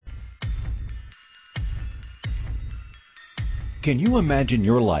Can you imagine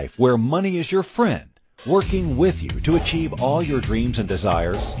your life where money is your friend, working with you to achieve all your dreams and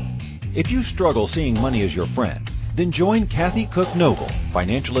desires? If you struggle seeing money as your friend, then join Kathy Cook Noble,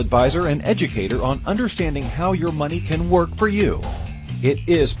 financial advisor and educator on understanding how your money can work for you. It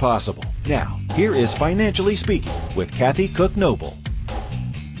is possible. Now, here is Financially Speaking with Kathy Cook Noble.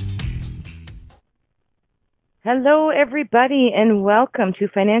 Hello, everybody, and welcome to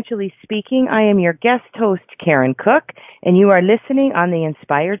Financially Speaking. I am your guest host, Karen Cook, and you are listening on the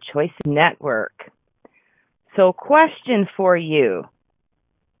Inspired Choice Network. So, question for you.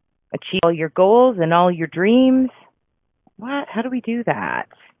 Achieve all your goals and all your dreams? What? How do we do that?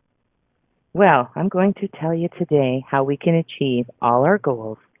 Well, I'm going to tell you today how we can achieve all our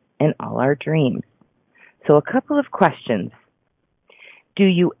goals and all our dreams. So, a couple of questions. Do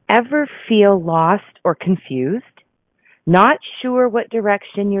you ever feel lost or confused? Not sure what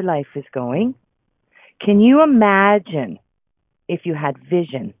direction your life is going? Can you imagine if you had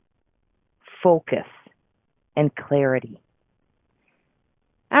vision, focus, and clarity?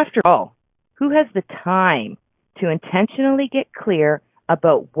 After all, who has the time to intentionally get clear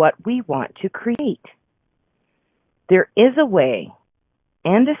about what we want to create? There is a way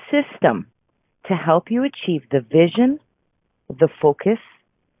and a system to help you achieve the vision, the focus,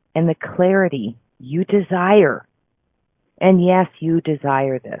 and the clarity you desire. And yes, you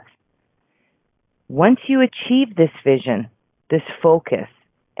desire this. Once you achieve this vision, this focus,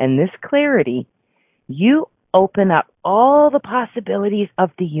 and this clarity, you open up all the possibilities of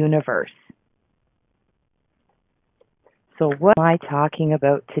the universe. So what am I talking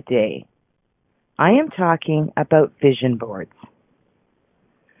about today? I am talking about vision boards.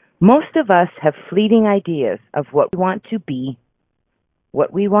 Most of us have fleeting ideas of what we want to be,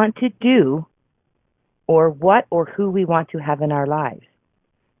 what we want to do, or what or who we want to have in our lives.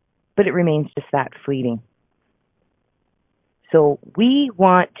 But it remains just that, fleeting. So we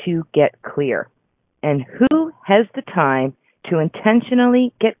want to get clear. And who has the time to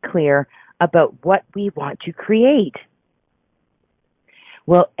intentionally get clear about what we want to create?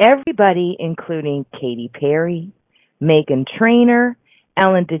 Well, everybody, including Katy Perry, Meghan Trainor,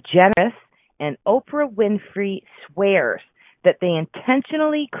 Ellen DeGeneres, and Oprah Winfrey, swears that they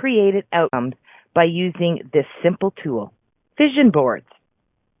intentionally created outcomes by using this simple tool, vision boards.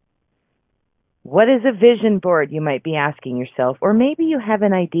 What is a vision board, you might be asking yourself, or maybe you have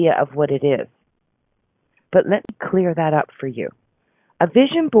an idea of what it is. But let me clear that up for you. A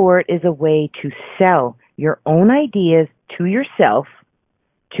vision board is a way to sell your own ideas to yourself,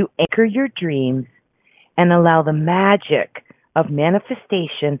 to anchor your dreams, and allow the magic of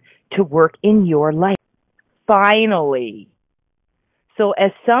manifestation to work in your life. Finally. So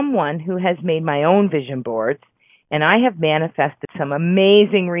as someone who has made my own vision boards, and I have manifested some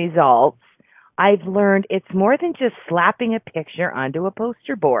amazing results, I've learned it's more than just slapping a picture onto a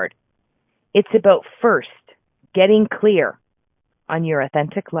poster board. It's about first getting clear on your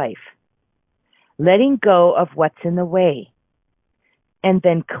authentic life, letting go of what's in the way, and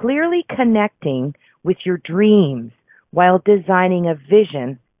then clearly connecting with your dreams while designing a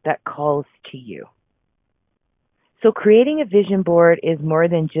vision that calls to you. So creating a vision board is more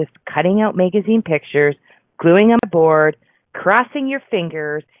than just cutting out magazine pictures, gluing on a board, crossing your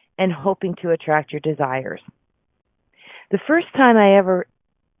fingers, and hoping to attract your desires. The first time I ever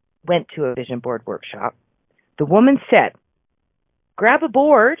went to a vision board workshop, the woman said, grab a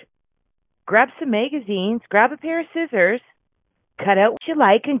board, grab some magazines, grab a pair of scissors, cut out what you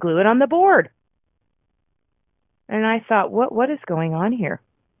like, and glue it on the board. And I thought, what is going on here?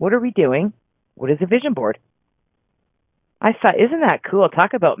 What are we doing? What is a vision board? I thought, isn't that cool?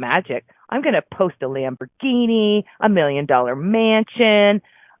 Talk about magic. I'm going to post a Lamborghini, $1 million mansion,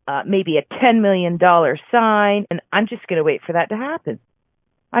 maybe a $10 million sign, and I'm just going to wait for that to happen.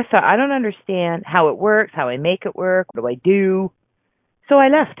 I thought, I don't understand how it works, how I make it work, what do I do? So I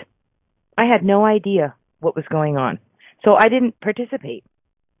left. I had no idea what was going on. So I didn't participate.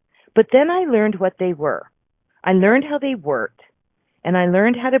 But then I learned what they were. I learned how they worked, and I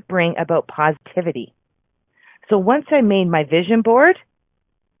learned how to bring about positivity. So once I made my vision board,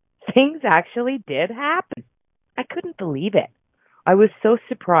 things actually did happen. I couldn't believe it. I was so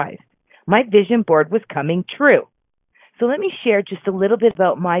surprised. My vision board was coming true. So let me share just a little bit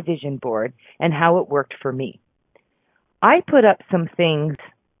about my vision board and how it worked for me. I put up some things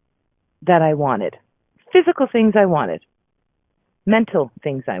that I wanted, physical things I wanted, mental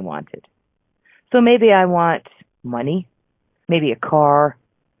things I wanted. So maybe I want money, maybe a car.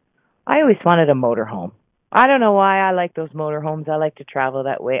 I always wanted a motorhome. I don't know why I like those motorhomes. I like to travel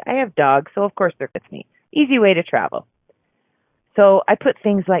that way. I have dogs, so of course they're with me. Easy way to travel. So I put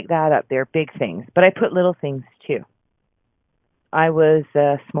things like that up there, big things, but I put little things too. I was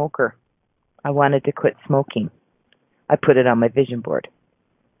a smoker. I wanted to quit smoking. I put it on my vision board.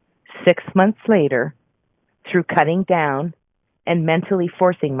 6 months later, through cutting down and mentally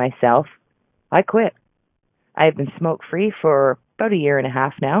forcing myself, I quit. I have been smoke free for about a year and a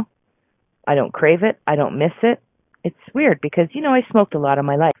half now. I don't crave it. I don't miss it. It's weird because, I smoked a lot of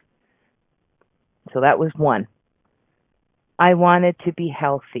my life. So that was one. I wanted to be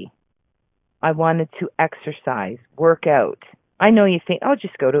healthy. I wanted to exercise, work out. I know you think,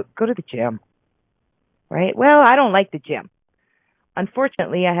 just go to the gym, right? Well, I don't like the gym.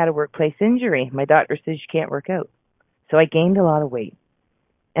 Unfortunately, I had a workplace injury. My doctor says you can't work out. So I gained a lot of weight.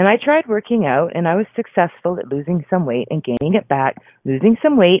 And I tried working out, and I was successful at losing some weight and gaining it back, losing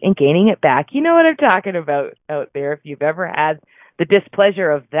some weight and gaining it back. You know what I'm talking about out there if you've ever had the displeasure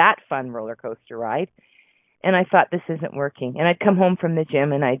of that fun roller coaster ride. And I thought, this isn't working. And I'd come home from the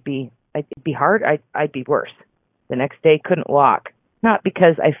gym, and I'd be hard. I'd be worse. The next day, couldn't walk. Not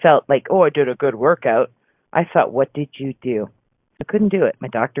because I felt like, I did a good workout. I thought, what did you do? I couldn't do it. My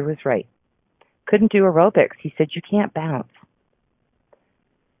doctor was right. Couldn't do aerobics. He said, you can't bounce.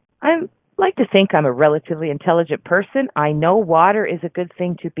 I like to think I'm a relatively intelligent person. I know water is a good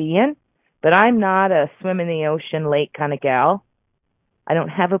thing to be in, but I'm not a swim in the ocean, lake kind of gal. I don't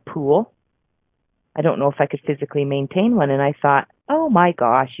have a pool. I don't know if I could physically maintain one. And I thought, oh my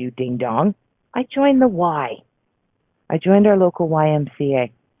gosh, you ding dong. I joined the Y. I joined our local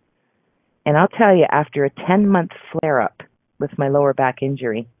YMCA. And I'll tell you, after a 10-month flare-up with my lower back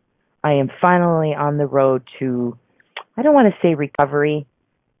injury, I am finally on the road to, I don't want to say recovery,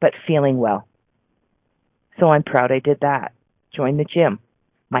 but feeling well. So I'm proud I did that. Joined the gym.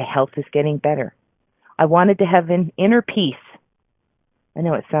 My health is getting better. I wanted to have an inner peace. I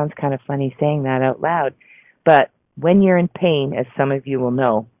know it sounds kind of funny saying that out loud, but when you're in pain, as some of you will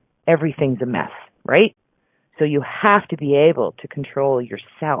know, everything's a mess, right? So you have to be able to control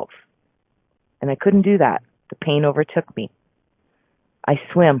yourself. And I couldn't do that. The pain overtook me. I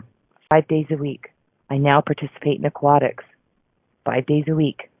swim 5 days a week. I now participate in aquatics 5 days a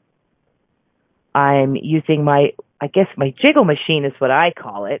week. I'm using my jiggle machine is what I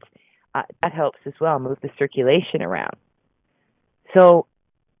call it. That helps as well, move the circulation around. So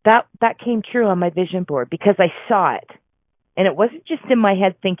that came true on my vision board because I saw it. And it wasn't just in my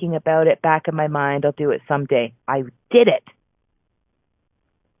head thinking about it, back in my mind, I'll do it someday. I did it.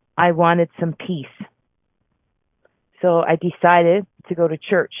 I wanted some peace. So I decided to go to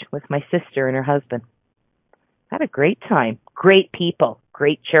church with my sister and her husband. Had a great time. Great people.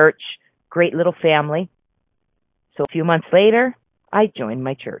 Great church. Great little family. So a few months later, I joined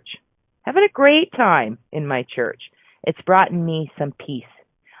my church. Having a great time in my church. It's brought me some peace.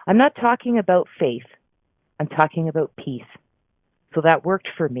 I'm not talking about faith. I'm talking about peace. So that worked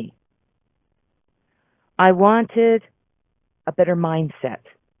for me. I wanted a better mindset.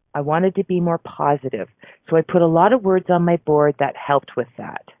 I wanted to be more positive. So I put a lot of words on my board that helped with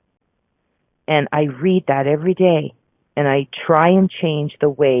that. And I read that every day. And I try and change the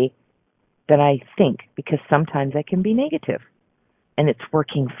way that I think, because sometimes I can be negative. And it's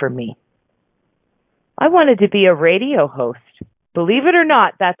working for me. I wanted to be a radio host. Believe it or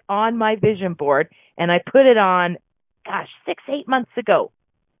not, that's on my vision board. And I put it on, 6-8 months ago.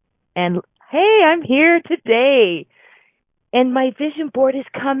 And hey, I'm here today. And my vision board is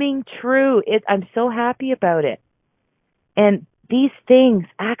coming true. I'm so happy about it. And these things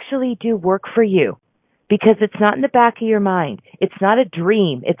actually do work for you because it's not in the back of your mind. It's not a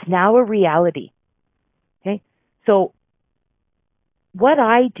dream. It's now a reality. Okay? So what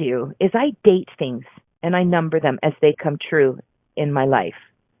I do is I date things and I number them as they come true in my life.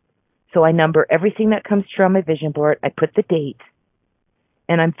 So I number everything that comes true on my vision board. I put the date,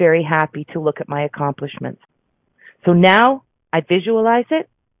 and I'm very happy to look at my accomplishments. So now I visualize it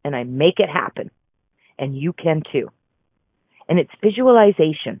and I make it happen. And you can too. And it's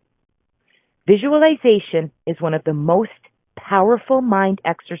visualization. Visualization is one of the most powerful mind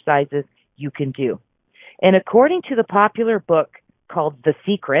exercises you can do. And according to the popular book called The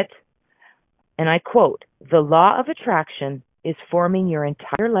Secret, and I quote, "The law of attraction is forming your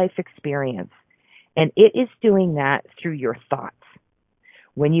entire life experience, and it is doing that through your thoughts.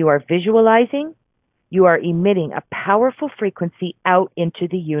 When you are visualizing, you are emitting a powerful frequency out into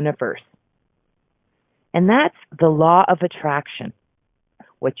the universe." And that's the law of attraction.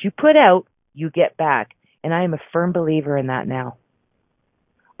 What you put out, you get back. And I am a firm believer in that now.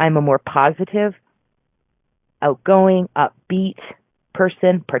 I'm a more positive, outgoing, upbeat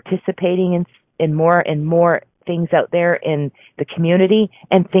person, participating in more and more things out there in the community,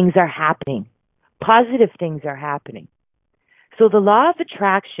 and things are happening. Positive things are happening. So the law of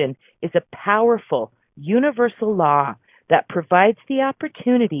attraction is a powerful, universal law that provides the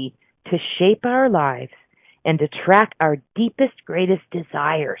opportunity to shape our lives and to track our deepest, greatest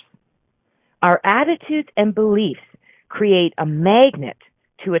desires. Our attitudes and beliefs create a magnet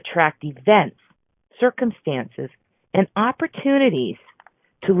to attract events, circumstances, and opportunities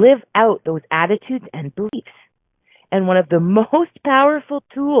to live out those attitudes and beliefs. And one of the most powerful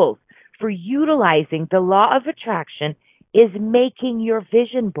tools for utilizing the law of attraction is making your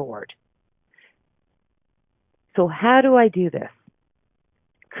vision board. So how do I do this?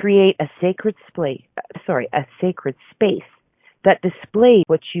 Create a sacred space that displays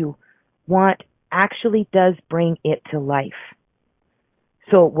what you want actually does bring it to life.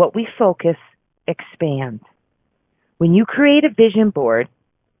 So what we focus expands. When you create a vision board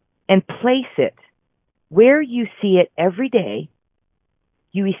and place it where you see it every day,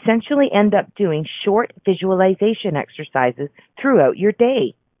 you essentially end up doing short visualization exercises throughout your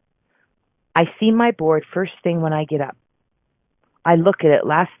day. I see my board first thing when I get up. I look at it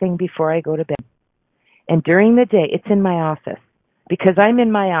last thing before I go to bed. And during the day, it's in my office because I'm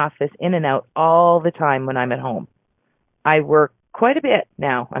in my office in and out all the time when I'm at home. I work quite a bit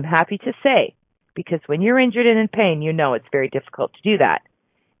now, I'm happy to say, because when you're injured and in pain, you know it's very difficult to do that.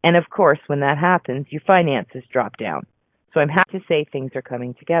 And of course, when that happens, your finances drop down. So I'm happy to say things are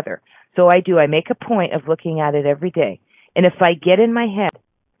coming together. So I make a point of looking at it every day. And if I get in my head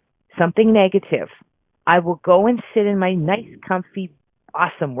something negative, I will go and sit in my nice, comfy,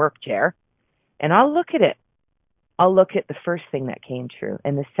 awesome work chair, and I'll look at it. I'll look at the first thing that came true,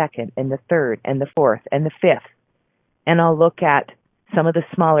 and the second, and the third, and the fourth, and the fifth. And I'll look at some of the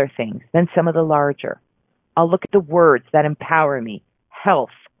smaller things, then some of the larger. I'll look at the words that empower me: health,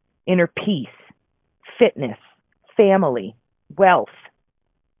 inner peace, fitness, family, wealth.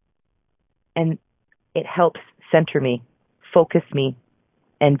 And it helps center me, focus me,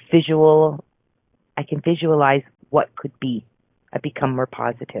 and I can visualize what could be. I become more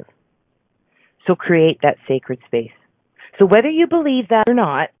positive. So create that sacred space. So whether you believe that or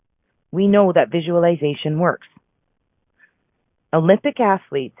not, we know that visualization works. Olympic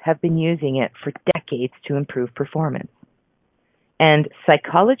athletes have been using it for decades to improve performance. And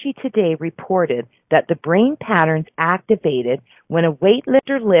Psychology Today reported that the brain patterns activated when a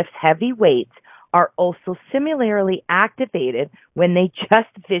weightlifter lifts heavy weights are also similarly activated when they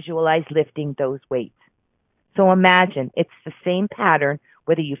just visualize lifting those weights. So imagine it's the same pattern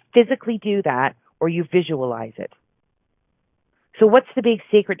whether you physically do that or you visualize it. So what's the big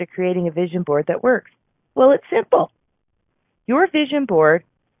secret to creating a vision board that works? Well, it's simple. Your vision board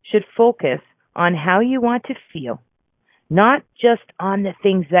should focus on how you want to feel, not just on the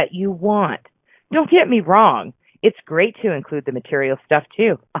things that you want. Don't get me wrong. It's great to include the material stuff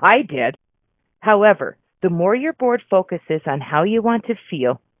too. I did. However, the more your board focuses on how you want to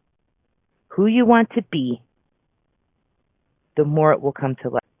feel, who you want to be, the more it will come to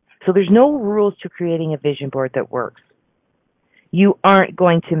life. So there's no rules to creating a vision board that works. You aren't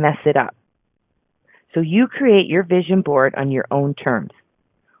going to mess it up. So you create your vision board on your own terms.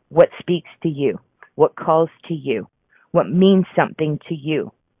 What speaks to you? What calls to you? What means something to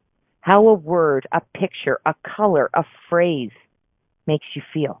you? How a word, a picture, a color, a phrase makes you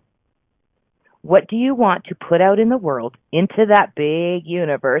feel. What do you want to put out in the world, into that big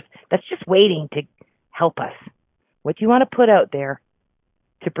universe that's just waiting to help us? What do you want to put out there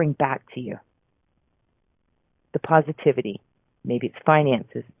to bring back to you? The positivity. Maybe it's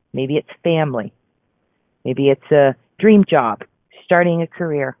finances. Maybe it's family. Maybe it's a dream job, starting a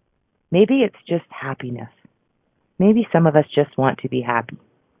career. Maybe it's just happiness. Maybe some of us just want to be happy,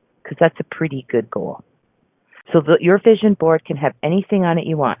 because that's a pretty good goal. So your vision board can have anything on it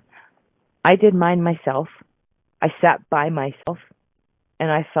you want. I did mine myself. I sat by myself,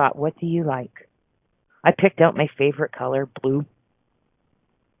 and I thought, what do you like? I picked out my favorite color, blue,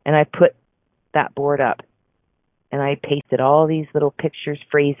 and I put that board up, and I pasted all these little pictures,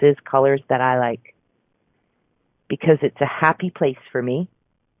 phrases, colors that I like, because it's a happy place for me,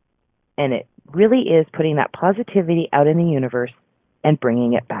 and it really is putting that positivity out in the universe and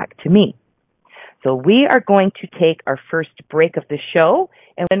bringing it back to me. So we are going to take our first break of the show,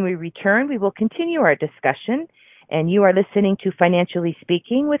 and when we return, we will continue our discussion. And you are listening to Financially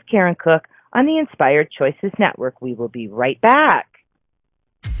Speaking with Karen Cook on the Inspired Choices Network. We will be right back.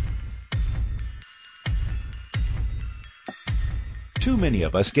 Too many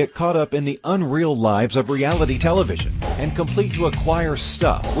of us get caught up in the unreal lives of reality television and complete to acquire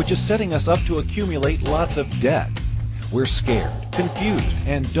stuff, which is setting us up to accumulate lots of debt. We're scared, confused,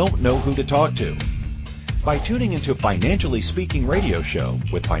 and don't know who to talk to. By tuning into Financially Speaking Radio Show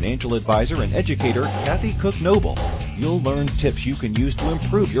with financial advisor and educator Kathy Cook Noble, you'll learn tips you can use to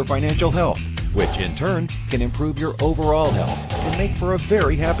improve your financial health, which in turn can improve your overall health and make for a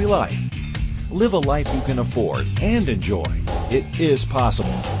very happy life. Live a life you can afford and enjoy. It is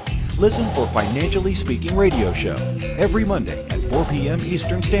possible. Listen for Financially Speaking Radio Show every Monday at 4 p.m.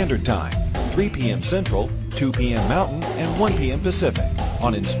 Eastern Standard Time, 3 p.m. Central, 2 p.m. Mountain, and 1 p.m. Pacific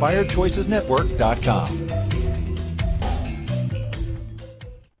on InspiredChoicesNetwork.com.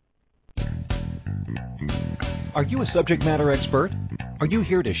 Are you a subject matter expert? Are you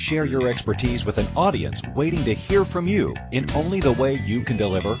here to share your expertise with an audience waiting to hear from you in only the way you can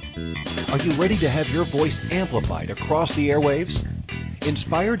deliver? Are you ready to have your voice amplified across the airwaves?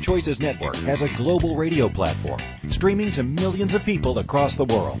 Inspired Choices Network has a global radio platform streaming to millions of people across the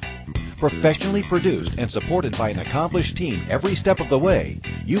world. Professionally produced and supported by an accomplished team every step of the way,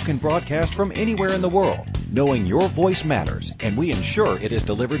 you can broadcast from anywhere in the world, knowing your voice matters, and we ensure it is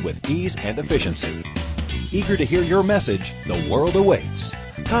delivered with ease and efficiency. Eager to hear your message, the world awaits.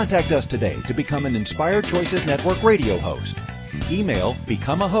 Contact us today to become an Inspired Choices Network radio host. Email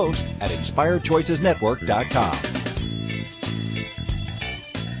becomeahost@inspiredchoicesnetwork.com.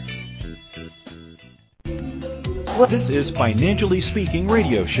 This is Financially Speaking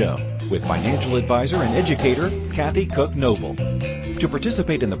Radio Show with financial advisor and educator Kathy Cook Noble. To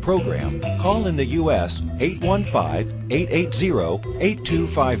participate in the program, call in the U.S.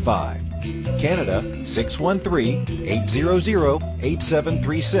 815-880-8255. Canada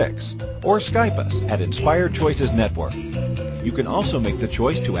 613-800-8736, or Skype us at Inspired Choices Network. You can also make the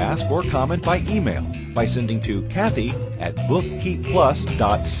choice to ask or comment by email by sending to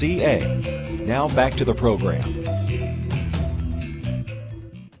Kathy@bookkeepplus.ca. Now back to the program.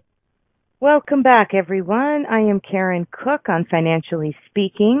 Welcome back, everyone. I am Karen Cook on Financially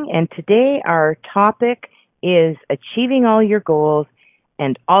Speaking, and today our topic is achieving all your goals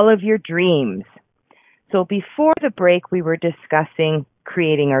and all of your dreams. So before the break, we were discussing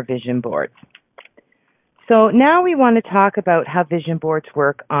creating our vision boards. So now we want to talk about how vision boards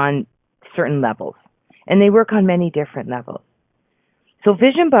work on certain levels, and they work on many different levels. So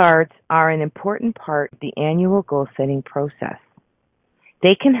vision boards are an important part of the annual goal-setting process.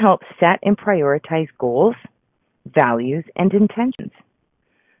 They can help set and prioritize goals, values, and intentions.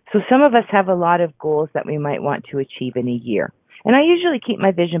 So some of us have a lot of goals that we might want to achieve in a year. And I usually keep my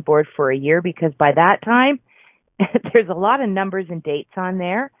vision board for a year because by that time, there's a lot of numbers and dates on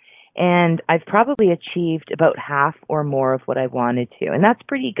there. And I've probably achieved about half or more of what I wanted to. And that's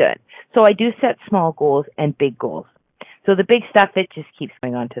pretty good. So I do set small goals and big goals. So the big stuff, it just keeps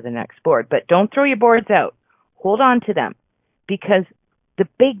going on to the next board. But don't throw your boards out. Hold on to them because the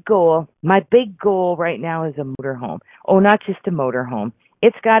big goal, my big goal right now is a motorhome. Oh, not just a motorhome.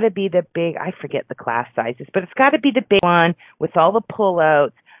 It's got to be the big, I forget the class sizes, but it's got to be the big one with all the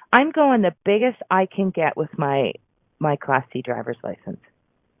pullouts. I'm going the biggest I can get with my Class C driver's license.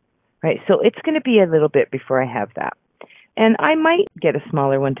 Right, so it's going to be a little bit before I have that. And I might get a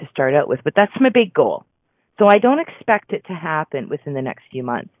smaller one to start out with, but that's my big goal. So I don't expect it to happen within the next few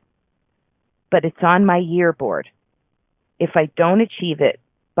months. But it's on my year board. If I don't achieve it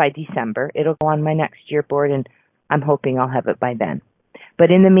by December, it'll go on my next year board, and I'm hoping I'll have it by then. But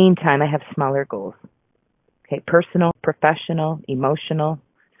in the meantime, I have smaller goals. Okay, personal, professional, emotional,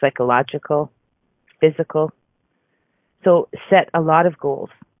 psychological, physical. So set a lot of goals.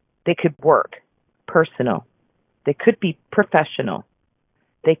 They could work, personal. They could be professional.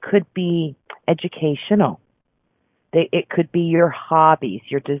 They could be educational. It could be your hobbies,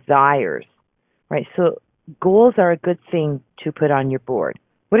 your desires, right? So goals are a good thing to put on your board.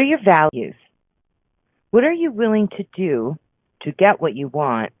 What are your values? What are you willing to do to get what you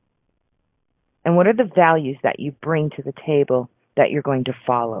want? And what are the values that you bring to the table that you're going to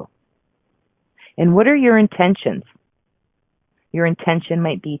follow? And what are your intentions? Your intention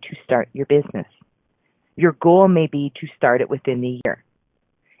might be to start your business. Your goal may be to start it within the year.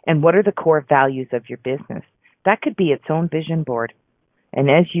 And what are the core values of your business? That could be its own vision board. And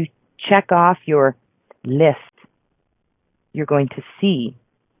as you check off your list, you're going to see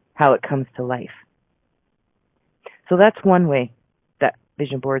how it comes to life. So that's one way that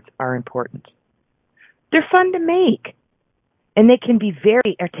vision boards are important. They're fun to make, and they can be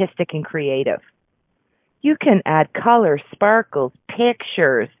very artistic and creative. You can add color, sparkles,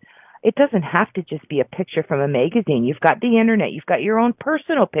 pictures. It doesn't have to just be a picture from a magazine. You've got the internet. You've got your own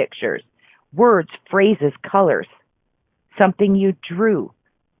personal pictures, words, phrases, colors, something you drew.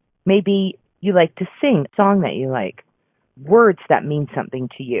 Maybe you like to sing a song that you like, words that mean something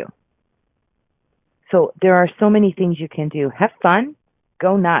to you. So there are so many things you can do. Have fun.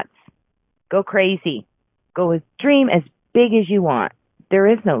 Go nuts. Go crazy. Dream as big as you want. There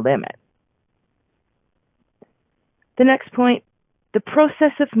is no limit. The next point, the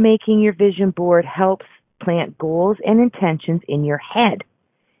process of making your vision board helps plant goals and intentions in your head,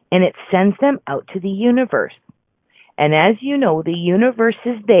 and it sends them out to the universe. And as you know, the universe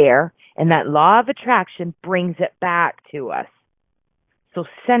is there, and that law of attraction brings it back to us. So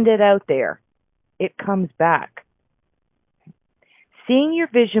send it out there. It comes back. Seeing your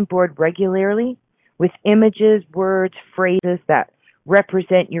vision board regularly with images, words, phrases that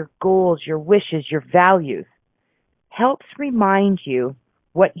represent your goals, your wishes, your values, helps remind you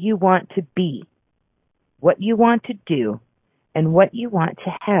what you want to be, what you want to do, and what you want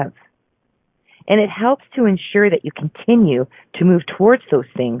to have. And it helps to ensure that you continue to move towards those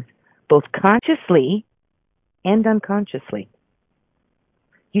things, both consciously and unconsciously.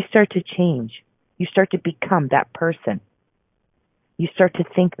 You start to change. You start to become that person. You start to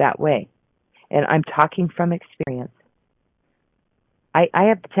think that way. And I'm talking from experience. I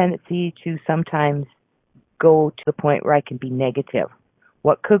have the tendency to sometimes go to the point where I can be negative.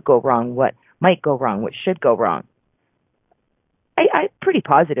 What could go wrong? What might go wrong? What should go wrong? I'm pretty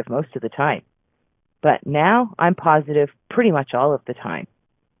positive most of the time. But now I'm positive pretty much all of the time.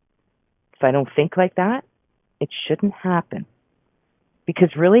 If I don't think like that, it shouldn't happen. Because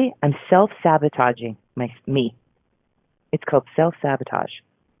really, I'm self-sabotaging me. It's called self-sabotage.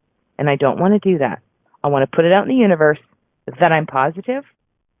 And I don't want to do that. I want to put it out in the universe that I'm positive,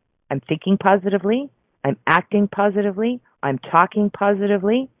 I'm thinking positively, I'm acting positively, I'm talking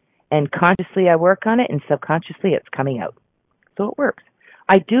positively, and consciously I work on it, and subconsciously it's coming out. So it works.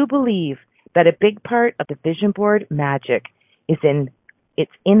 I do believe that a big part of the vision board magic is in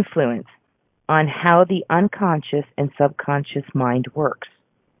its influence on how the unconscious and subconscious mind works.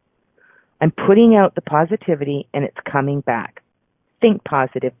 I'm putting out the positivity and it's coming back. Think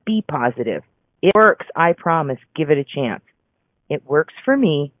positive, be positive. It works, I promise. Give it a chance. It works for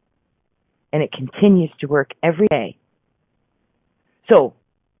me and it continues to work every day. So,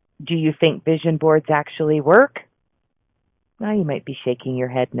 do you think vision boards actually work? Well, you might be shaking your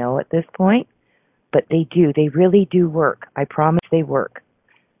head no at this point, but they do. They really do work. I promise they work.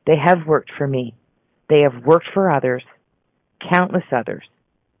 They have worked for me. They have worked for others, countless others.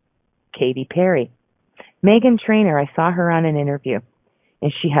 Katy Perry. Meghan Trainor, I saw her on an interview,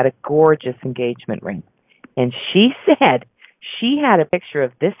 and she had a gorgeous engagement ring. And she said she had a picture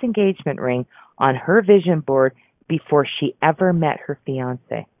of this engagement ring on her vision board before she ever met her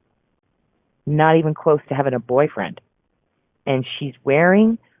fiancé. Not even close to having a boyfriend. And she's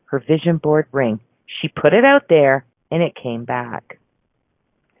wearing her vision board ring. She put it out there, and it came back.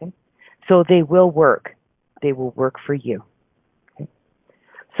 Okay? So they will work. They will work for you. Okay?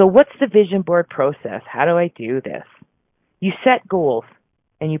 So what's the vision board process? How do I do this? You set goals,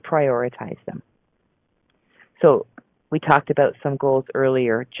 and you prioritize them. So we talked about some goals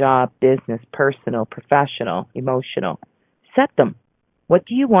earlier: job, business, personal, professional, emotional. Set them. What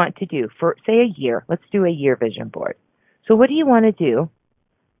do you want to do for, say, a year? Let's do a year vision board. So what do you want to do?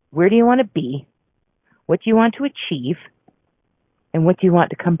 Where do you want to be? What do you want to achieve? And what do you want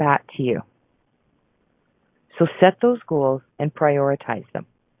to come back to you? So set those goals and prioritize them.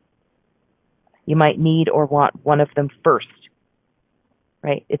 You might need or want one of them first,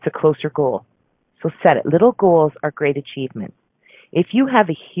 right? It's a closer goal. So set it. Little goals are great achievements. If you have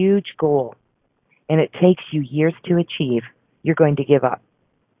a huge goal and it takes you years to achieve, you're going to give up.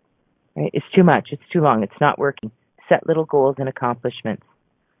 Right? It's too much. It's too long. It's not working. Set little goals and accomplishments.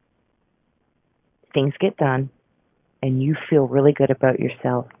 Things get done, and you feel really good about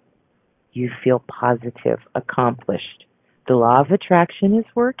yourself. You feel positive, accomplished. The law of attraction is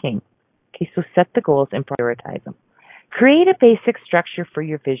working. Okay, so set the goals and prioritize them. Create a basic structure for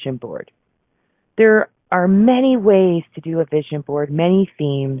your vision board. There are many ways to do a vision board, many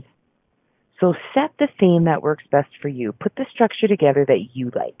themes. So set the theme that works best for you. Put the structure together that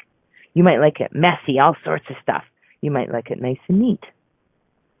you like. You might like it messy, all sorts of stuff. You might like it nice and neat.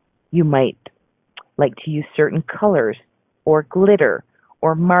 You might like to use certain colors or glitter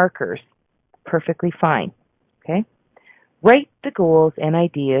or markers. Perfectly fine. Okay? Write the goals and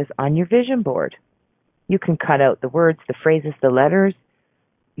ideas on your vision board. You can cut out the words, the phrases, the letters.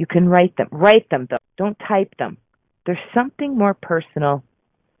 You can write them. Write them, though. Don't type them. There's something more personal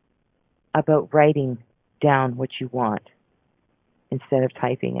about writing down what you want instead of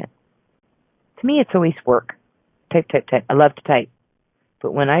typing it. To me, it's always work. Type, type, type. I love to type.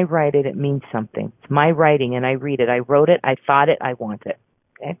 But when I write it, it means something. It's my writing, and I read it. I wrote it. I thought it. I want it.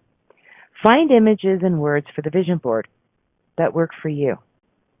 Okay? Find images and words for the vision board that work for you.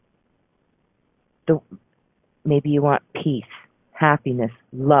 Maybe you want peace, happiness,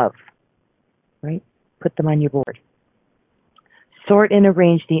 love, right? put them on your board. Sort and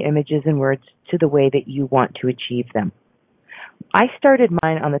arrange the images and words to the way that you want to achieve them. I started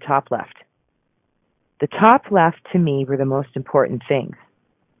mine on the top left. The top left to me were the most important things.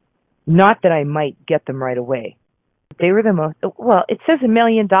 Not that I might get them right away. They were the most, well, it says $1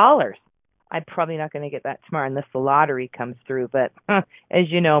 million. I'm probably not going to get that tomorrow unless the lottery comes through. But as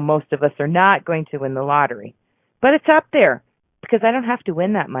you know, most of us are not going to win the lottery. But it's up there because I don't have to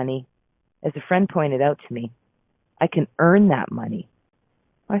win that money. As a friend pointed out to me, I can earn that money.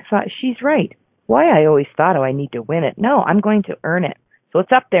 I thought, she's right. Why I always thought, I need to win it. No, I'm going to earn it. So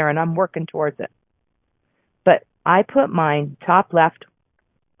it's up there and I'm working towards it. But I put mine top left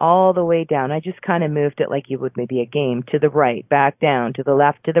all the way down. I just kind of moved it like you would maybe a game, to the right, back down, to the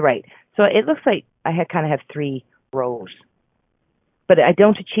left, to the right. So it looks like I kind of have 3 rows. But I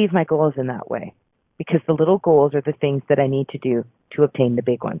don't achieve my goals in that way because the little goals are the things that I need to do to obtain the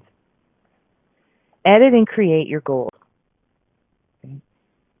big ones. Edit and create your goals.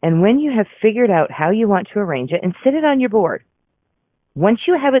 And when you have figured out how you want to arrange it, and sit it on your board. Once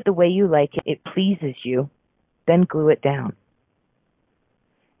you have it the way you like it, it pleases you, then glue it down.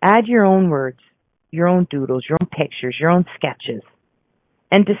 Add your own words, your own doodles, your own pictures, your own sketches,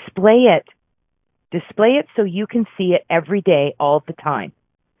 and display it. Display it so you can see it every day, all the time.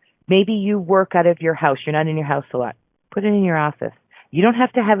 Maybe you work out of your house. You're not in your house a lot. Put it in your office. You don't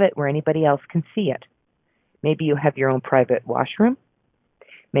have to have it where anybody else can see it. Maybe you have your own private washroom.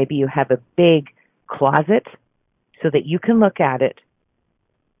 Maybe you have a big closet so that you can look at it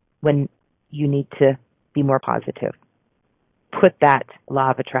when you need to be more positive. Put that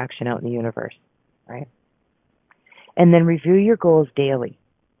law of attraction out in the universe, right? And then review your goals daily.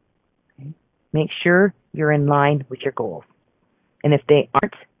 Okay? Make sure you're in line with your goals. And if they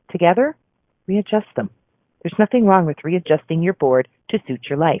aren't together, readjust them. There's nothing wrong with readjusting your board to suit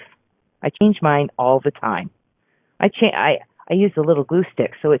your life. I change mine all the time. I use a little glue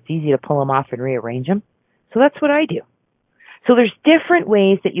stick so it's easy to pull them off and rearrange them. So that's what I do. So there's different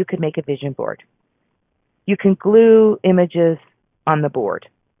ways that you could make a vision board. You can glue images on the board.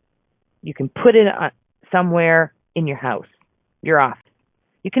 You can put it somewhere in your house, your office.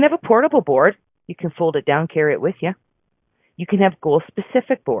 You can have a portable board. You can fold it down, carry it with you. You can have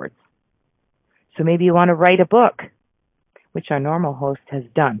goal-specific boards. So maybe you want to write a book, which our normal host has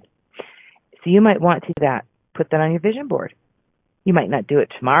done. So you might want to do that. Put that on your vision board. You might not do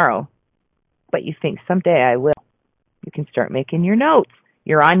it tomorrow, but you think someday I will. You can start making your notes.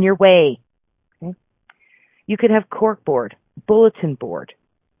 You're on your way. Okay? You could have cork board, bulletin board.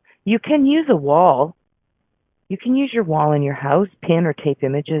 You can use a wall. You can use your wall in your house, pin or tape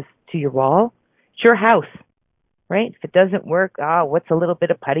images to your wall. It's your house, right? If it doesn't work, what's a little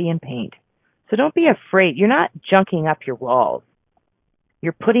bit of putty and paint? So don't be afraid. You're not junking up your walls.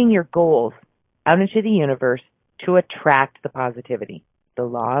 You're putting your goals out into the universe to attract the positivity, the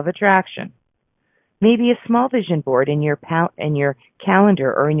law of attraction. Maybe a small vision board in your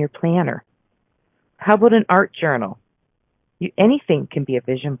calendar or in your planner. How about an art journal? Anything can be a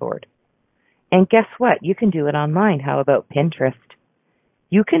vision board. And guess what? You can do it online. How about Pinterest?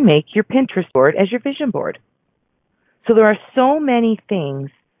 You can make your Pinterest board as your vision board. So there are so many things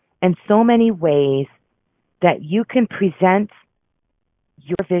and so many ways that you can present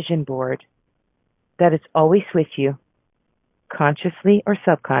your vision board that it's always with you, consciously or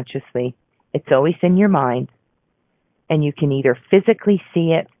subconsciously. It's always in your mind, and you can either physically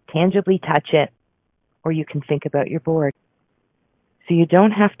see it, tangibly touch it, or you can think about your board. So you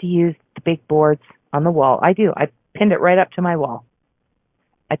don't have to use the big boards on the wall. I do. I pinned it right up to my wall.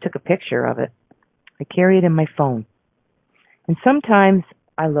 I took a picture of it. I carry it in my phone. And sometimes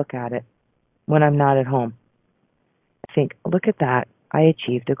I look at it when I'm not at home. I think, look at that. I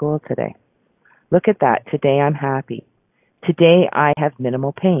achieved a goal today. Look at that. Today I'm happy. Today I have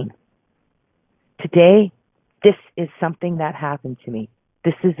minimal pain. Today, this is something that happened to me.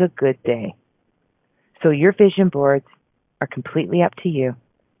 This is a good day. So your vision boards are completely up to you.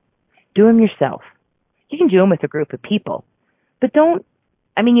 Do them yourself. You can do them with a group of people. But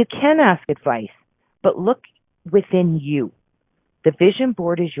you can ask advice, but look within you. The vision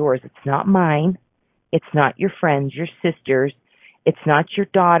board is yours. It's not mine. It's not your friends, your sisters. It's not your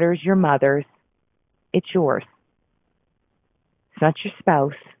daughters, your mothers. It's yours. It's not your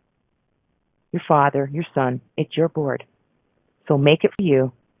spouse, your father, your son. It's your board. So make it for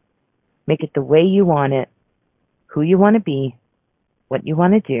you. Make it the way you want it, who you want to be, what you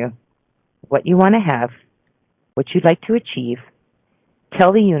want to do, what you want to have, what you'd like to achieve.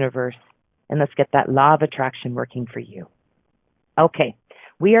 Tell the universe, and let's get that law of attraction working for you. Okay,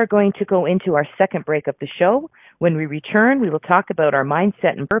 We are going to go into our second break of the show. When we return, we will talk about our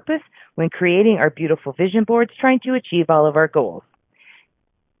mindset and purpose when creating our beautiful vision boards, trying to achieve all of our goals.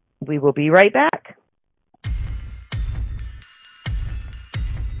 We will be right back.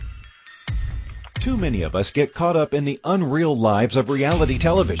 Too many of us get caught up in the unreal lives of reality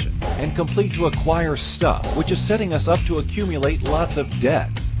television and complete to acquire stuff, which is setting us up to accumulate lots of debt.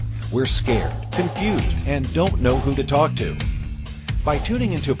 We're scared, confused, and don't know who to talk to. By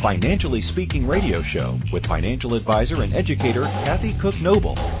tuning into Financially Speaking radio show with financial advisor and educator Kathy Cook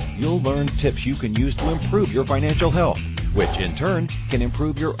Noble, you'll learn tips you can use to improve your financial health, which in turn can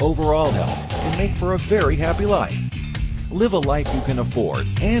improve your overall health and make for a very happy life. Live a life you can afford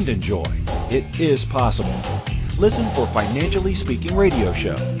and enjoy. It is possible. Listen for Financially Speaking radio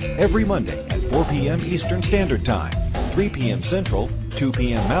show every Monday at 4 p.m. Eastern Standard Time, 3 p.m. Central, 2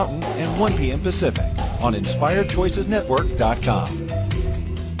 p.m. Mountain, and 1 p.m. Pacific on InspiredChoicesNetwork.com.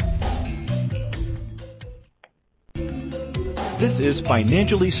 This is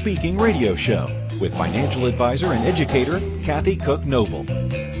Financially Speaking radio show with financial advisor and educator Kathy Cook Noble.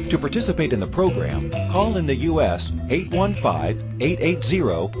 To participate in the program, call in the U.S.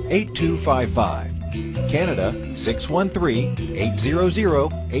 815-880-8255, Canada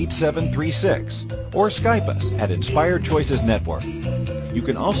 613-800-8736, or Skype us at Inspired Choices Network. You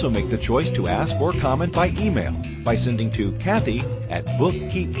can also make the choice to ask or comment by email by sending to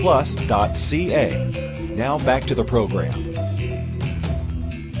Kathy@bookkeepplus.ca. Now back to the program.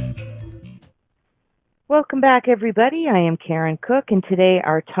 Welcome back, everybody. I am Karen Cook, and today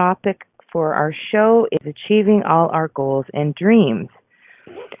our topic for our show is achieving all our goals and dreams.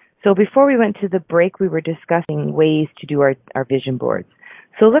 So before we went to the break, we were discussing ways to do our vision boards.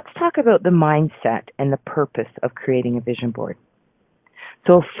 So let's talk about the mindset and the purpose of creating a vision board.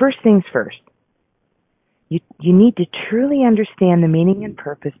 So first things first, you need to truly understand the meaning and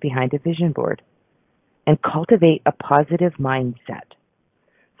purpose behind a vision board and cultivate a positive mindset.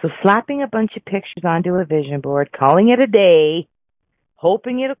 So slapping a bunch of pictures onto a vision board, calling it a day,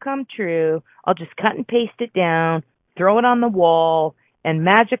 hoping it'll come true, I'll just cut and paste it down, throw it on the wall, and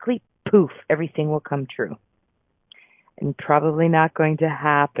magically, poof, everything will come true. And probably not going to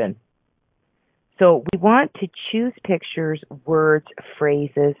happen. So we want to choose pictures, words,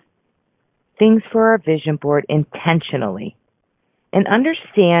 phrases, things for our vision board intentionally. And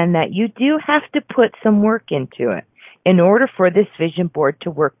understand that you do have to put some work into it in order for this vision board to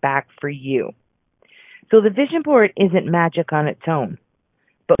work back for you. So the vision board isn't magic on its own,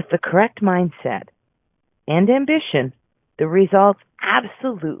 but with the correct mindset and ambition, the results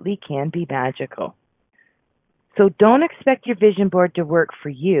absolutely can be magical. So don't expect your vision board to work for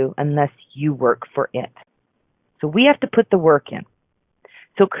you unless you work for it. So we have to put the work in.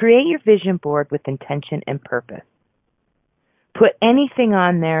 So create your vision board with intention and purpose. Put anything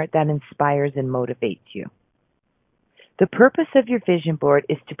on there that inspires and motivates you. The purpose of your vision board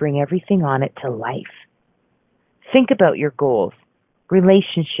is to bring everything on it to life. Think about your goals,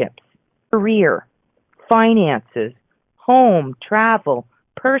 relationships, career, finances, home, travel,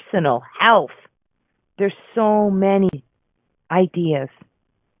 personal, health. There's so many ideas.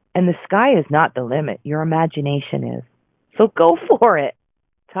 And the sky is not the limit. Your imagination is. So go for it.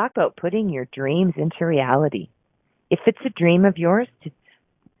 Talk about putting your dreams into reality. If it's a dream of yours to,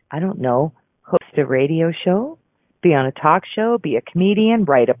 I don't know, host a radio show, be on a talk show, be a comedian,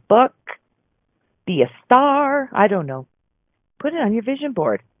 write a book, be a star, I don't know. Put it on your vision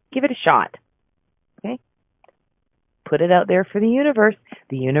board. Give it a shot. Okay? Put it out there for the universe.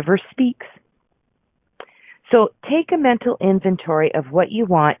 The universe speaks. So take a mental inventory of what you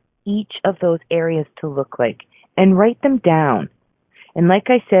want each of those areas to look like and write them down. And like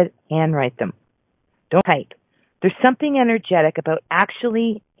I said, handwrite them. Don't type. There's something energetic about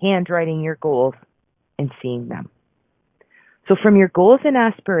actually handwriting your goals and seeing them. So from your goals and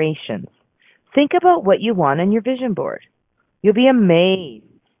aspirations, think about what you want on your vision board. You'll be amazed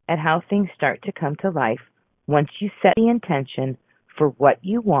at how things start to come to life once you set the intention for what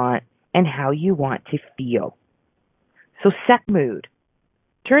you want and how you want to feel. So set mood.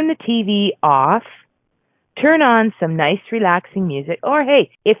 Turn the TV off. Turn on some nice relaxing music. Or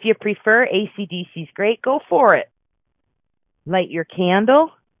hey, if you prefer AC/DC's great, go for it. Light your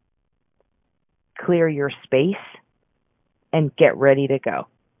candle. Clear your space. And get ready to go.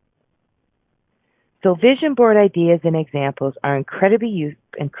 So vision board ideas and examples are incredibly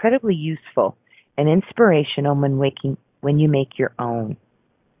useful and inspirational when you make your own.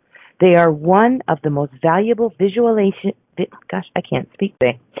 They are one of the most valuable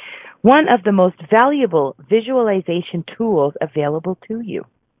one of the most valuable visualization tools available to you.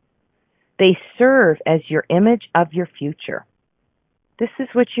 They serve as your image of your future. this is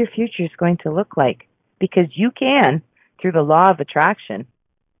what your future is going to look like, because you can, through the law of attraction,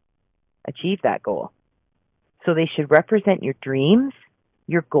 achieve that goal. So they should represent your dreams,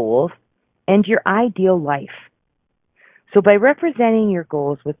 your goals, and your ideal life. So by representing your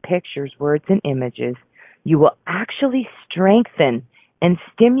goals with pictures, words, and images, you will actually strengthen and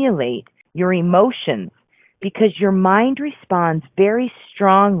stimulate your emotions, because your mind responds very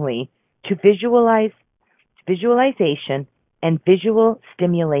strongly to visualization and visual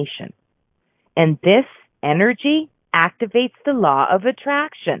stimulation. And this energy activates the law of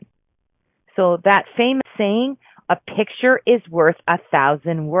attraction. So that famous saying, a picture is worth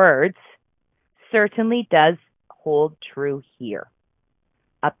 1,000 words, certainly does hold true here.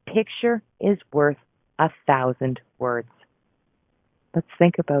 A picture is worth 1,000 words. Let's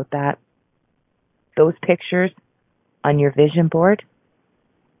think about that. Those pictures on your vision board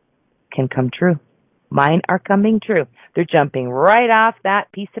can come true. Mine are coming true. They're jumping right off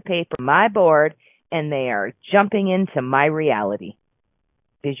that piece of paper, my board, and they are jumping into my reality.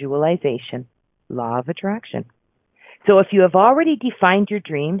 Visualization, law of attraction. So if you have already defined your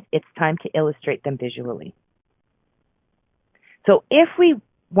dreams, it's time to illustrate them visually. So if we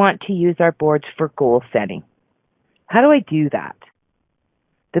want to use our boards for goal setting, how do I do that?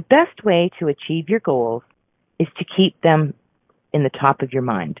 The best way to achieve your goals is to keep them in the top of your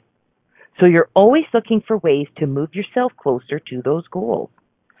mind. So you're always looking for ways to move yourself closer to those goals.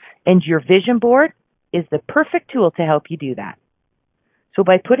 And your vision board is the perfect tool to help you do that. So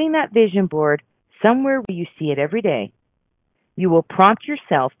by putting that vision board somewhere where you see it every day, you will prompt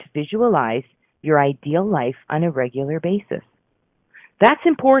yourself to visualize your ideal life on a regular basis. That's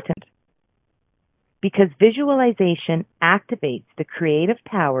important because visualization activates the creative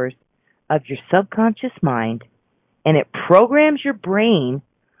powers of your subconscious mind, and it programs your brain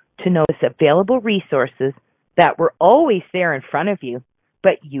to notice available resources that were always there in front of you,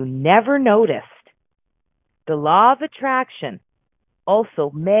 but you never noticed. The law of attraction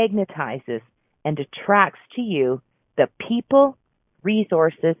also magnetizes and attracts to you the people,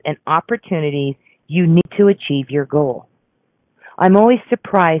 resources, and opportunities you need to achieve your goal. I'm always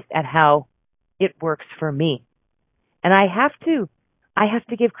surprised at how it works for me. And I have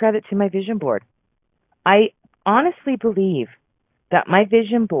to give credit to my vision board. I honestly believe that my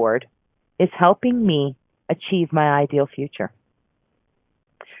vision board is helping me achieve my ideal future.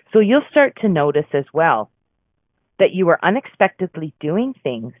 So you'll start to notice as well that you are unexpectedly doing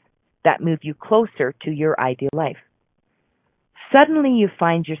things that move you closer to your ideal life. Suddenly you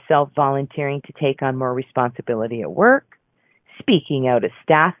find yourself volunteering to take on more responsibility at work, speaking out at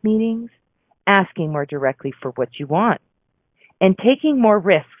staff meetings, asking more directly for what you want, and taking more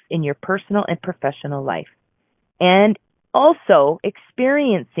risks in your personal and professional life, and also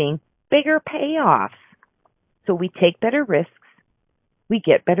experiencing bigger payoffs. So we take better risks, we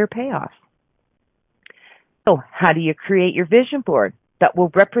get better payoffs. So how do you create your vision board that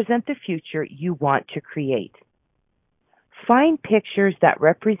will represent the future you want to create? Find pictures that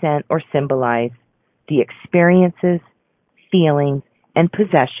represent or symbolize the experiences, feelings, and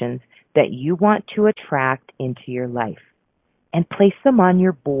possessions that you want to attract into your life, and place them on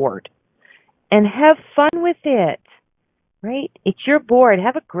your board. And have fun with it, right? It's your board.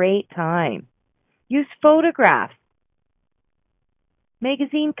 Have a great time. Use photographs,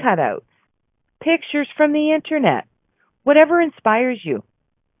 magazine cutouts, pictures from the internet, whatever inspires you.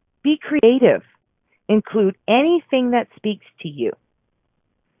 Be creative. Include anything that speaks to you.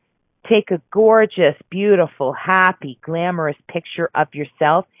 Take a gorgeous, beautiful, happy, glamorous picture of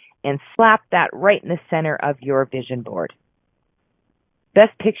yourself and slap that right in the center of your vision board.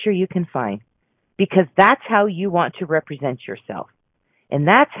 Best picture you can find, because that's how you want to represent yourself. And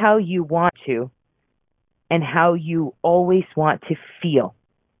that's how you want to, and how you always want to feel.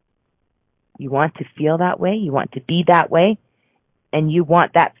 You want to feel that way, you want to be that way, and you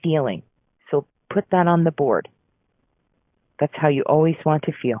want that feeling. So put that on the board. That's how you always want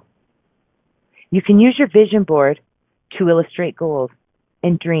to feel. You can use your vision board to illustrate goals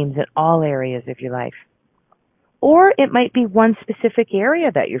and dreams in all areas of your life. Or it might be one specific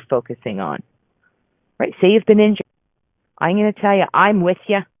area that you're focusing on. Right? Say you've been injured. I'm going to tell you, I'm with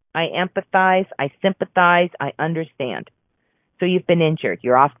you. I empathize. I sympathize. I understand. So you've been injured.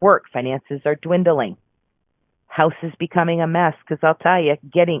 You're off work. Finances are dwindling. House is becoming a mess, because I'll tell you,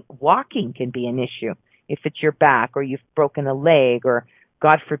 walking can be an issue if it's your back, or you've broken a leg, or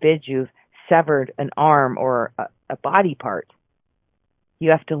God forbid you've severed an arm or a body part.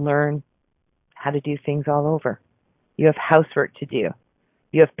 You have to learn how to do things all over. You have housework to do.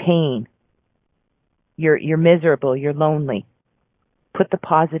 You have pain. You're miserable. You're lonely. Put the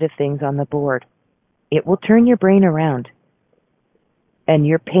positive things on the board. It will turn your brain around. and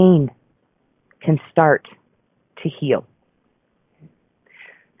your pain can start to heal.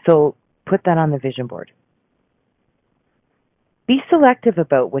 So put that on the vision board. Be selective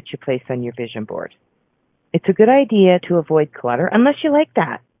about what you place on your vision board. It's a good idea to avoid clutter, unless you like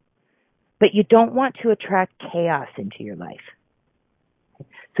that. But you don't want to attract chaos into your life.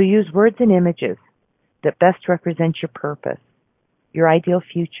 So use words and images that best represent your purpose, your ideal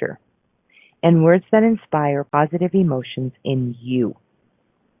future, and words that inspire positive emotions in you.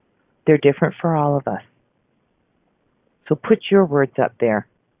 They're different for all of us. So put your words up there,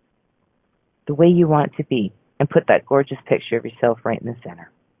 the way you want to be, and put that gorgeous picture of yourself right in the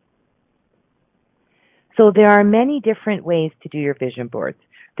center. So there are many different ways to do your vision boards.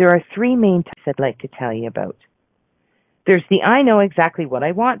 There are 3 main types I'd like to tell you about. There's the I know exactly what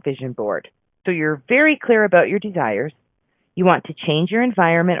I want vision board. So you're very clear about your desires. You want to change your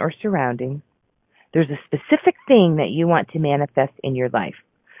environment or surroundings. There's a specific thing that you want to manifest in your life.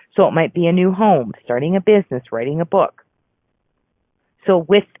 So it might be a new home, starting a business, writing a book. So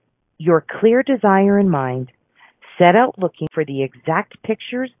with your clear desire in mind, set out looking for the exact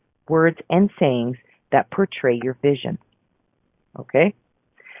pictures, words, and sayings that portray your vision. Okay?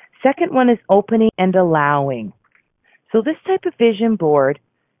 Second one is opening and allowing. So this type of vision board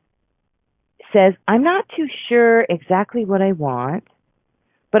says, I'm not too sure exactly what I want,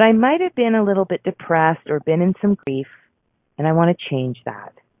 but I might have been a little bit depressed or been in some grief, and I want to change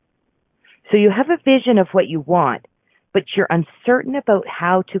that. So you have a vision of what you want, but you're uncertain about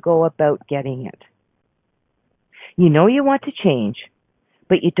how to go about getting it. You know you want to change,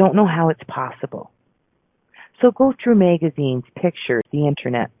 but you don't know how it's possible. So go through magazines, pictures, the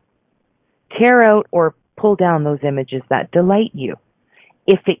internet. Tear out or pull down those images that delight you.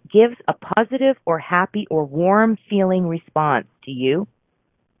 If it gives a positive or happy or warm feeling response to you,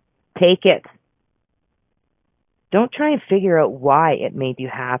 take it. Don't try and figure out why it made you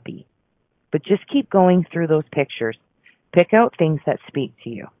happy, but just keep going through those pictures. Pick out things that speak to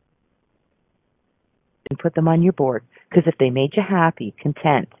you and put them on your board, because if they made you happy,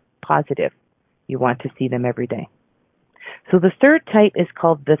 content, positive, you want to see them every day. So the third type is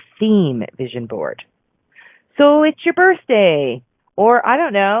called the theme vision board. So it's your birthday, or I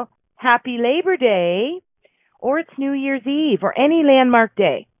don't know, Happy Labor Day, or it's New Year's Eve, or any landmark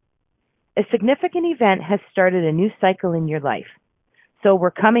day. A significant event has started a new cycle in your life. So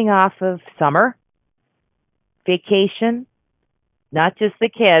we're coming off of summer, vacation, not just the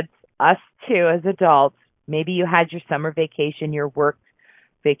kids, us too as adults. Maybe you had your summer vacation, your work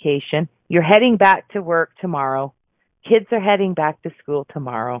vacation. You're heading back to work tomorrow. Kids are heading back to school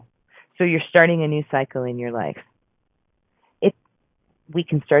tomorrow. So you're starting a new cycle in your life. We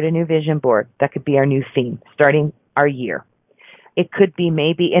can start a new vision board. That could be our new theme, starting our year. It could be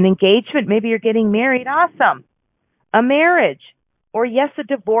maybe an engagement. Maybe you're getting married. Awesome. A marriage. Or yes, a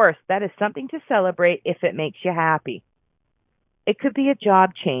divorce. That is something to celebrate if it makes you happy. It could be a job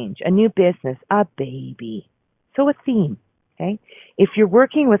change, a new business, a baby. So a theme. Okay? If you're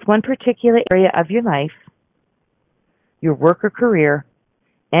working with one particular area of your life, your work or career,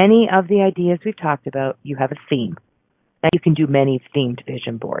 any of the ideas we've talked about, you have a theme. And you can do many themed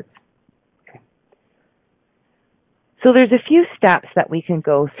vision boards. Okay. So there's a few steps that we can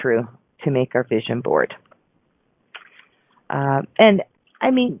go through to make our vision board. And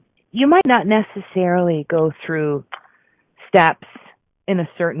I mean, you might not necessarily go through steps in a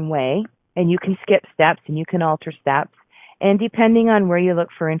certain way, and you can skip steps and you can alter steps. And depending on where you look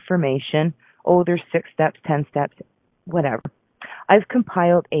for information, there's 6 steps, 10 steps, whatever. I've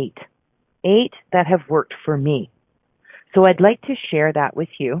compiled 8 that have worked for me. So I'd like to share that with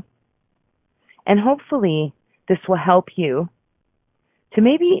you. And hopefully this will help you to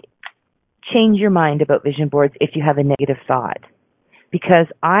maybe change your mind about vision boards if you have a negative thought. Because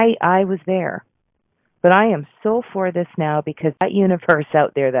I was there. But I am so for this now, because that universe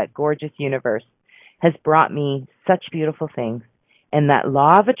out there, that gorgeous universe, has brought me such beautiful things. And that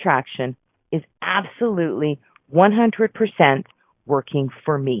law of attraction is absolutely 100% working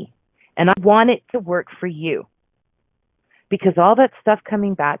for me. And I want it to work for you. Because all that stuff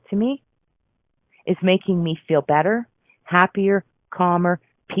coming back to me is making me feel better, happier, calmer,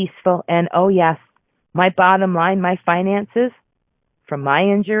 peaceful, and oh yes, my bottom line, my finances, from my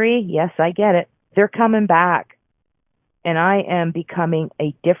injury, yes, I get it, they're coming back. And I am becoming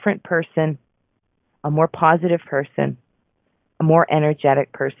a different person, a more positive person, a more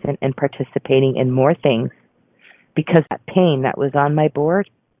energetic person, and participating in more things, because that pain that was on my board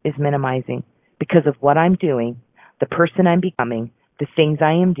is minimizing because of what I'm doing, the person I'm becoming, the things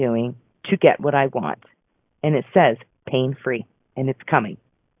I am doing to get what I want. And it says pain-free, and it's coming.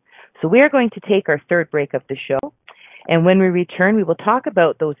 So we are going to take our third break of the show. And when we return, we will talk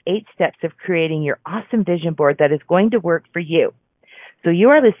about those 8 steps of creating your awesome vision board that is going to work for you. So you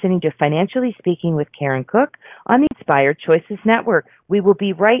are listening to Financially Speaking with Karen Cook on the Inspired Choices Network. We will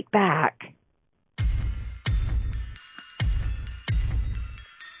be right back.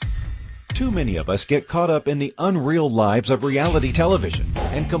 Too many of us get caught up in the unreal lives of reality television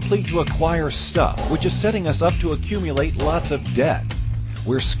and complete to acquire stuff, which is setting us up to accumulate lots of debt.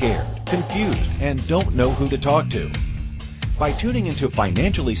 We're scared, confused, and don't know who to talk to. By tuning into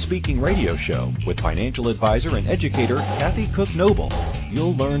Financially Speaking radio show with financial advisor and educator Kathy Cook Noble,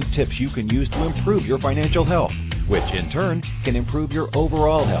 you'll learn tips you can use to improve your financial health, which in turn can improve your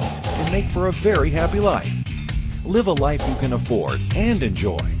overall health and make for a very happy life. Live a life you can afford and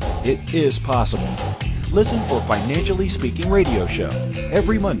enjoy. It is possible. Listen for Financially Speaking radio show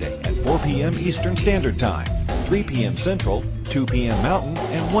every Monday at 4 p.m. Eastern Standard Time, 3 p.m. Central, 2 p.m. Mountain,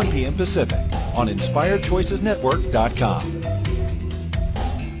 and 1 p.m. Pacific on InspiredChoicesNetwork.com.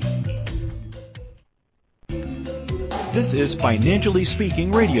 This is Financially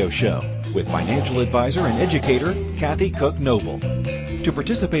Speaking radio show with financial advisor and educator Kathy Cook Noble. To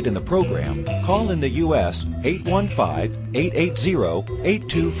participate in the program, call in the U.S.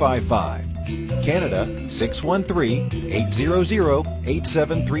 815-880-8255, Canada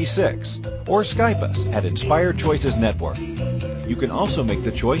 613-800-8736, or Skype us at Inspired Choices Network. You can also make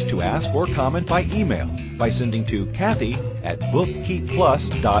the choice to ask or comment by email by sending to Kathy at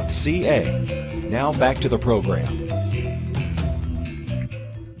bookkeepplus.ca. Now back to the program.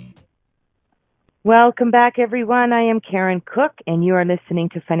 Welcome back, everyone. I am Karen Cook, and you are listening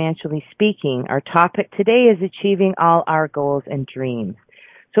to Financially Speaking. Our topic today is achieving all our goals and dreams.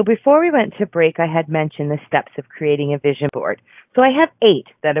 So before we went to break, I had mentioned the steps of creating a vision board. So I have 8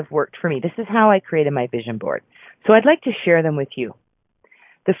 that have worked for me. This is how I created my vision board. So I'd like to share them with you.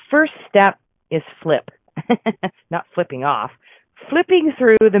 The first step is flip. Not flipping off. Flipping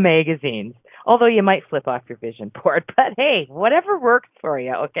through the magazines. Although you might flip off your vision board. But hey, whatever works for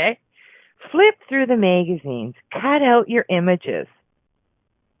you, okay? Flip through the magazines. Cut out your images.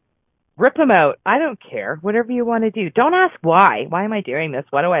 Rip them out. I don't care. Whatever you want to do. Don't ask why. Why am I doing this?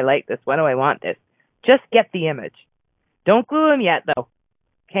 Why do I like this? Why do I want this? Just get the image. Don't glue them yet, though.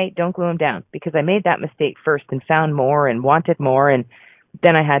 Okay? Don't glue them down. Because I made that mistake first and found more and wanted more, and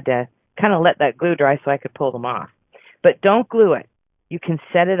then I had to kind of let that glue dry so I could pull them off. But don't glue it. You can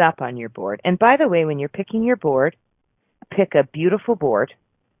set it up on your board. And by the way, when you're picking your board, pick a beautiful board.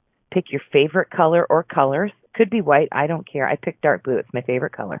 Pick your favorite color or colors. Could be white. I don't care. I picked dark blue. It's my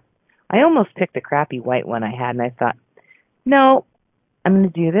favorite color. I almost picked the crappy white one I had, and I thought, no, I'm going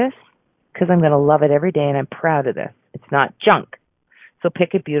to do this because I'm going to love it every day, and I'm proud of this. It's not junk. So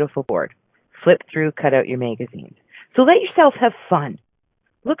pick a beautiful board. Flip through, cut out your magazines. So let yourself have fun.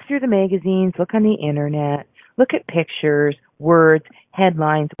 Look through the magazines. Look on the internet. Look at pictures, words,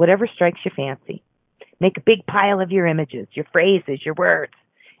 headlines, whatever strikes your fancy. Make a big pile of your images, your phrases, your words.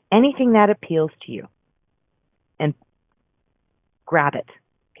 Anything that appeals to you, and grab it,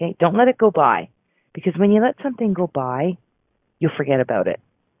 okay? Don't let it go by, because when you let something go by, you'll forget about it.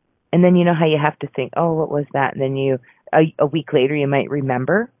 And then you know how you have to think, oh, what was that? And then a week later, you might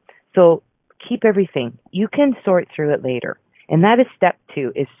remember. So keep everything. You can sort through it later. And that is step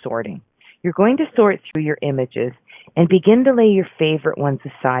 2, is sorting. You're going to sort through your images and begin to lay your favorite ones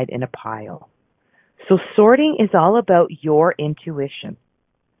aside in a pile. So sorting is all about your intuition.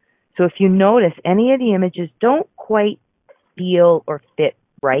 So if you notice any of the images don't quite feel or fit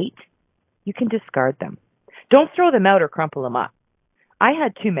right, you can discard them. Don't throw them out or crumple them up. I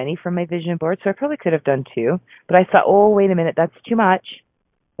had too many from my vision board, so I probably could have done 2. But I thought, oh, wait a minute, that's too much.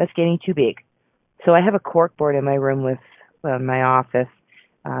 That's getting too big. So I have a cork board in my room with my office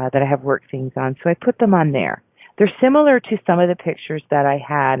that I have work things on. So I put them on there. They're similar to some of the pictures that I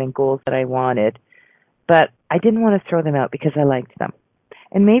had and goals that I wanted, but I didn't want to throw them out because I liked them.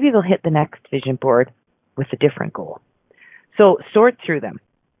 And maybe they'll hit the next vision board with a different goal. So sort through them.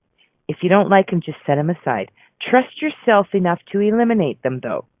 If you don't like them, just set them aside. Trust yourself enough to eliminate them,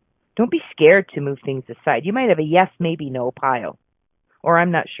 though. Don't be scared to move things aside. You might have a yes, maybe, no pile. Or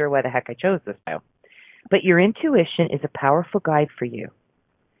I'm not sure why the heck I chose this pile. But your intuition is a powerful guide for you.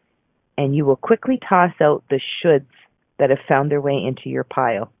 And you will quickly toss out the shoulds that have found their way into your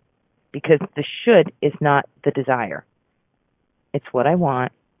pile. Because the should is not the desire. It's what I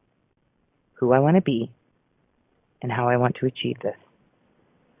want, who I want to be, and how I want to achieve this.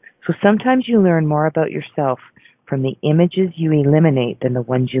 So sometimes you learn more about yourself from the images you eliminate than the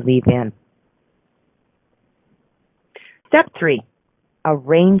ones you leave in. Step 3,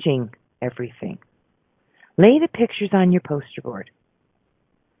 arranging everything. Lay the pictures on your poster board.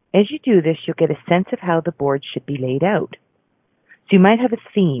 As you do this, you'll get a sense of how the board should be laid out. So you might have a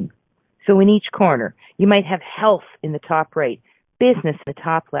theme. So in each corner, you might have health in the top right, business in the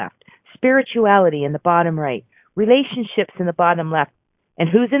top left, spirituality in the bottom right, relationships in the bottom left. And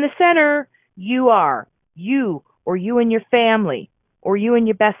who's in the center? You are. You, or you and your family, or you and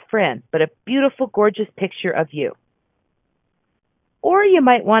your best friend, but a beautiful, gorgeous picture of you. Or you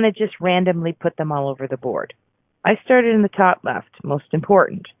might want to just randomly put them all over the board. I started in the top left, most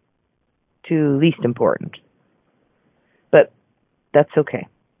important, to least important. But that's okay.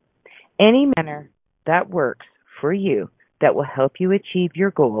 Any manner that works for you that will help you achieve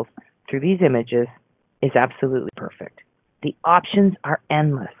your goals through these images is absolutely perfect. The options are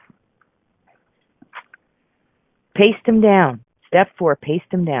endless. Paste them down. Step 4, paste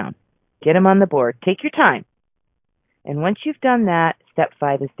them down. Get them on the board. Take your time. And once you've done that, step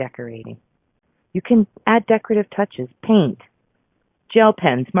 5 is decorating. You can add decorative touches, paint, gel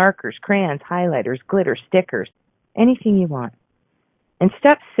pens, markers, crayons, highlighters, glitter, stickers, anything you want. And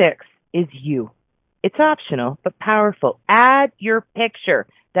step 6 is you. It's optional, but powerful. Add your picture.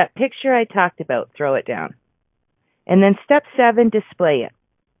 That picture I talked about, throw it down. And then step 7, display it.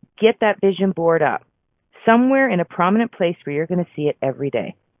 Get that vision board up. Somewhere in a prominent place where you're going to see it every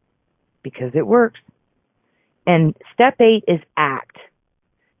day. Because it works. And step 8 is act.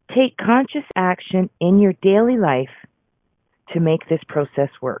 Take conscious action in your daily life to make this process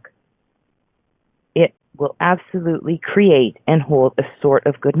work. It will absolutely create and hold a sort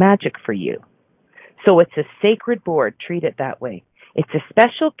of good magic for you. So it's a sacred board. Treat it that way. It's a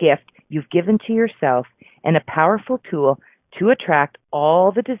special gift you've given to yourself and a powerful tool to attract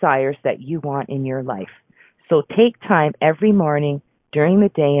all the desires that you want in your life. So take time every morning, during the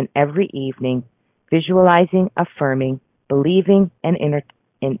day, and every evening, visualizing, affirming, believing, and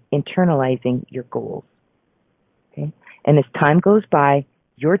internalizing your goals. Okay? And as time goes by,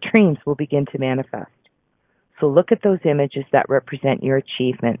 your dreams will begin to manifest. So look at those images that represent your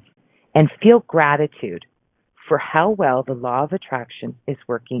achievements and feel gratitude for how well the law of attraction is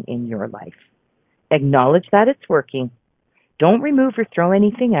working in your life. Acknowledge that it's working. Don't remove or throw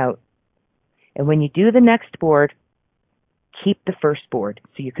anything out. And when you do the next board, keep the first board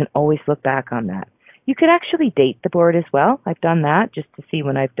so you can always look back on that. You could actually date the board as well. I've done that just to see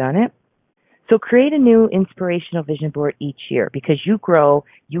when I've done it. So create a new inspirational vision board each year because you grow,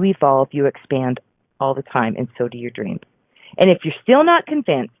 you evolve, you expand all the time, and so do your dreams. And if you're still not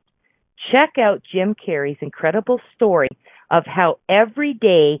convinced, check out Jim Carrey's incredible story of how every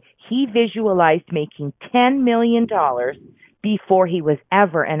day he visualized making $10 million before he was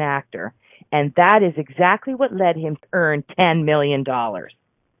ever an actor. And that is exactly what led him to earn $10 million.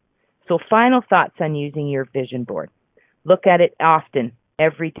 So final thoughts on using your vision board. Look at it often,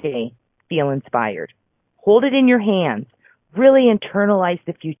 every day. Feel inspired. Hold it in your hands. Really internalize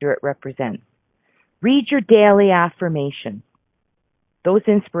the future it represents. Read your daily affirmations. Those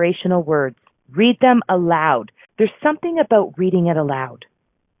inspirational words. Read them aloud. There's something about reading it aloud.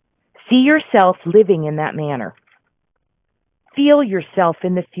 See yourself living in that manner. Feel yourself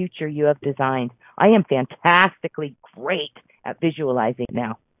in the future you have designed. I am fantastically great at visualizing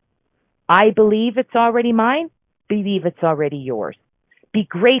now. I believe it's already mine. Believe it's already yours. Be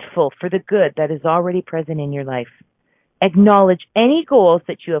grateful for the good that is already present in your life. Acknowledge any goals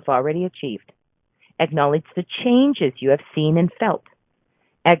that you have already achieved. Acknowledge the changes you have seen and felt.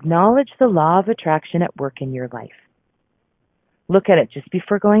 Acknowledge the law of attraction at work in your life. Look at it just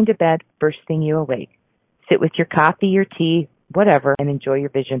before going to bed, first thing you awake. Sit with your coffee, your tea, whatever, and enjoy your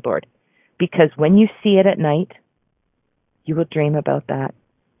vision board. Because when you see it at night, you will dream about that.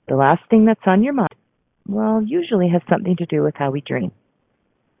 The last thing that's on your mind, well, usually has something to do with how we dream.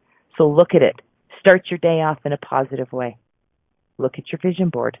 So look at it. Start your day off in a positive way. Look at your vision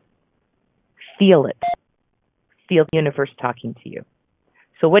board. Feel it. Feel the universe talking to you.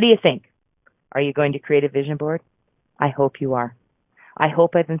 So what do you think? Are you going to create a vision board? I hope you are. I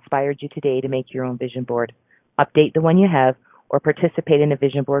hope I've inspired you today to make your own vision board. Update the one you have or participate in a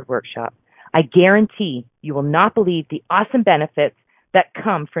vision board workshop. I guarantee you will not believe the awesome benefits that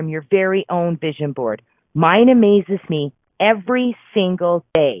come from your very own vision board. Mine amazes me every single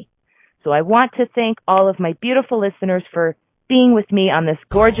day. So I want to thank all of my beautiful listeners for being with me on this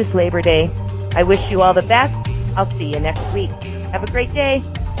gorgeous Labor Day. I wish you all the best. I'll see you next week. Have a great day.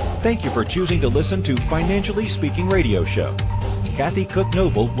 Thank you for choosing to listen to Financially Speaking Radio Show. Kathy Cook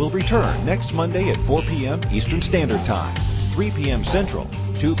Noble will return next Monday at 4 p.m. Eastern Standard Time, 3 p.m. Central,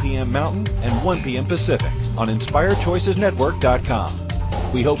 2 p.m. Mountain, and 1 p.m. Pacific on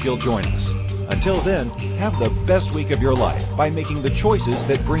InspiredChoicesNetwork.com. We hope you'll join us. Until then, have the best week of your life by making the choices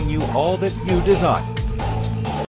that bring you all that you desire.